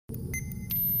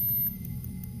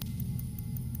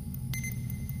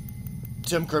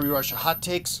Tim Kirby Russia hot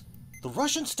takes. The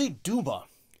Russian state Duma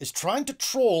is trying to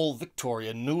troll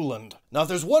Victoria Nuland. Now, if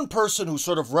there's one person who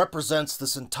sort of represents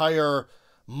this entire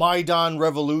Maidan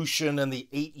revolution and the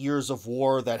 8 years of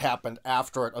war that happened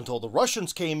after it until the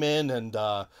Russians came in and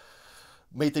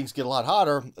made things get a lot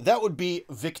hotter, that would be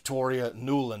Victoria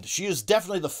Nuland. She is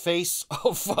definitely the face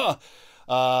of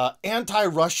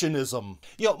anti-Russianism.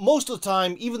 You know, most of the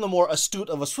time, even the more astute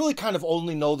of us really kind of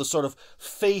only know the sort of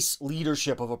face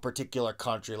leadership of a particular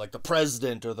country, like the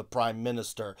president or the prime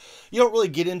minister. You don't really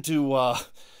get into,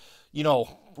 you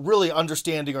know, really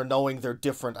understanding or knowing their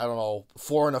different, I don't know,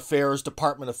 foreign affairs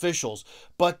department officials.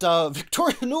 But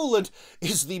Victoria Nuland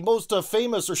is the most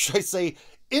famous, or should I say,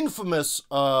 infamous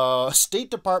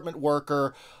State Department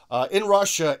worker in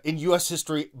Russia in U.S.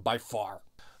 history by far.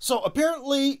 So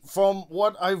apparently, from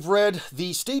what I've read,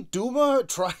 the State Duma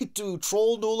tried to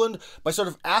troll Nuland by sort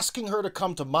of asking her to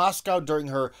come to Moscow during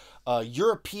her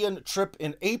European trip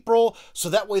in April,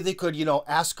 so that way they could, you know,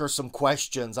 ask her some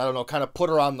questions. I don't know, kind of put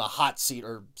her on the hot seat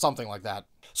or something like that.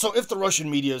 So if the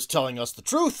Russian media is telling us the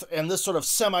truth, and this sort of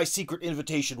semi-secret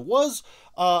invitation was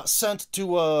sent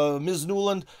to Ms.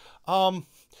 Nuland,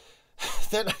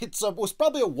 then it was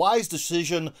probably a wise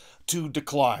decision to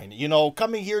decline. You know,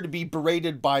 coming here to be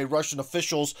berated by Russian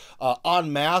officials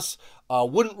en masse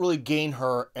wouldn't really gain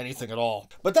her anything at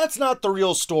all. But that's not the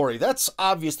real story. That's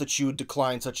obvious that she would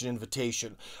decline such an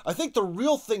invitation. I think the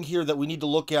real thing here that we need to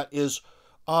look at is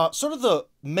sort of the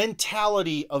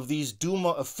mentality of these Duma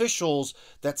officials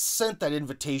that sent that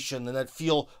invitation and that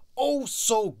feel oh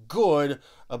so good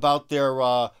about their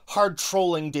hard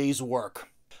trolling day's work.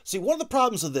 See, one of the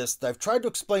problems of this that I've tried to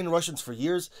explain to Russians for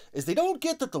years is they don't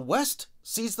get that the West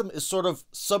sees them as sort of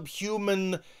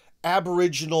subhuman,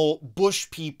 aboriginal bush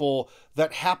people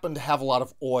that happen to have a lot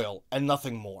of oil and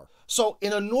nothing more. So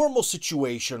in a normal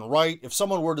situation, right, if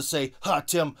someone were to say,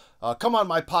 Tim, come on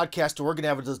my podcast and we're going to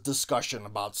have a discussion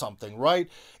about something, right?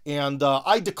 And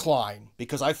I decline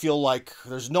because I feel like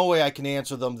there's no way I can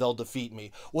answer them, they'll defeat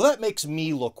me. Well, that makes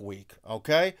me look weak,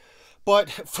 okay? But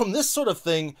from this sort of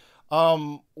thing,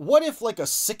 what if like a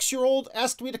 6-year-old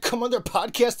asked me to come on their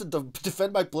podcast and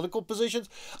defend my political positions?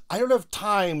 I don't have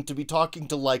time to be talking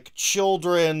to like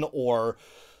children or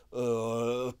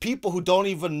people who don't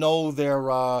even know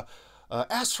their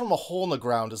ass from a hole in the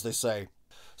ground, as they say.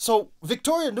 So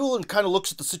Victoria Nuland kind of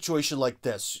looks at the situation like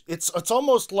this. It's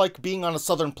almost like being on a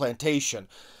southern plantation.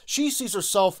 She sees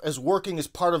herself as working as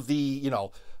part of the, you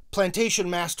know, plantation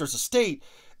master's estate.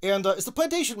 And is the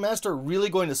plantation master really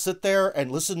going to sit there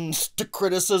and listen to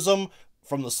criticism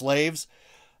from the slaves?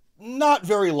 Not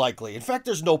very likely. In fact,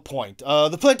 there's no point.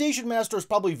 The plantation master is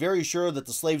probably very sure that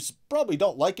the slaves probably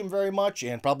don't like him very much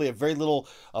and probably have very little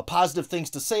positive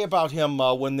things to say about him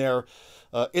when they're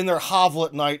in their hovel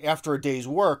at night after a day's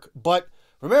work. But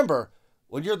remember,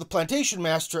 when you're the plantation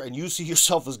master and you see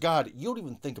yourself as God, you don't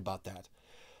even think about that.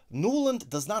 Nuland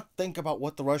does not think about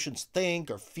what the Russians think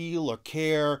or feel or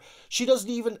care. She doesn't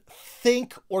even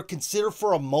think or consider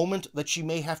for a moment that she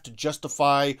may have to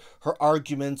justify her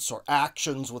arguments or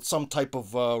actions with some type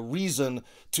of reason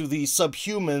to the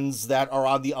subhumans that are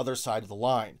on the other side of the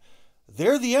line.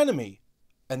 They're the enemy,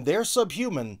 and they're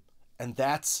subhuman, and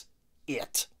that's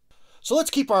it. So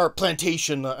let's keep our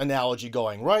plantation analogy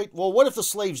going, right? Well, what if the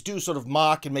slaves do sort of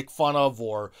mock and make fun of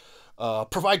or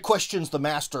provide questions the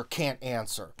master can't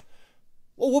answer?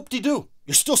 Well, whoop-de-doo.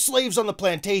 You're still slaves on the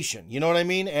plantation, you know what I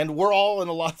mean? And we're all, in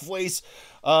a lot of ways,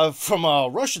 from a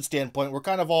Russian standpoint, we're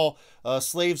kind of all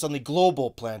slaves on the global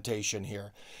plantation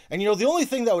here. And, you know, the only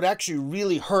thing that would actually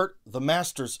really hurt the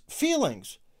master's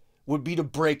feelings would be to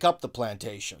break up the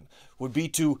plantation, would be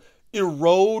to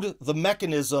erode the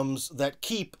mechanisms that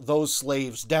keep those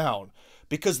slaves down.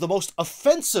 Because the most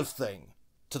offensive thing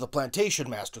to the plantation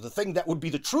master, the thing that would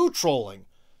be the true trolling,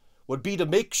 would be to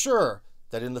make sure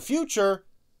that in the future,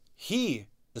 he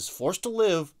is forced to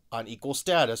live on equal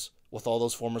status with all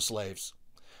those former slaves.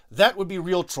 That would be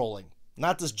real trolling,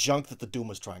 not this junk that the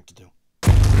Duma is trying to do.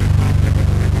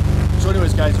 So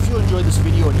anyways, guys, if you enjoyed this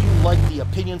video and you like the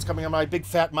opinions coming out of my big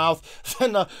fat mouth,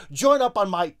 then join up on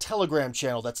my Telegram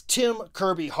channel. That's Tim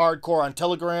Kirby Hardcore on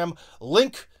Telegram.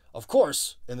 Link, of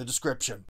course, in the description.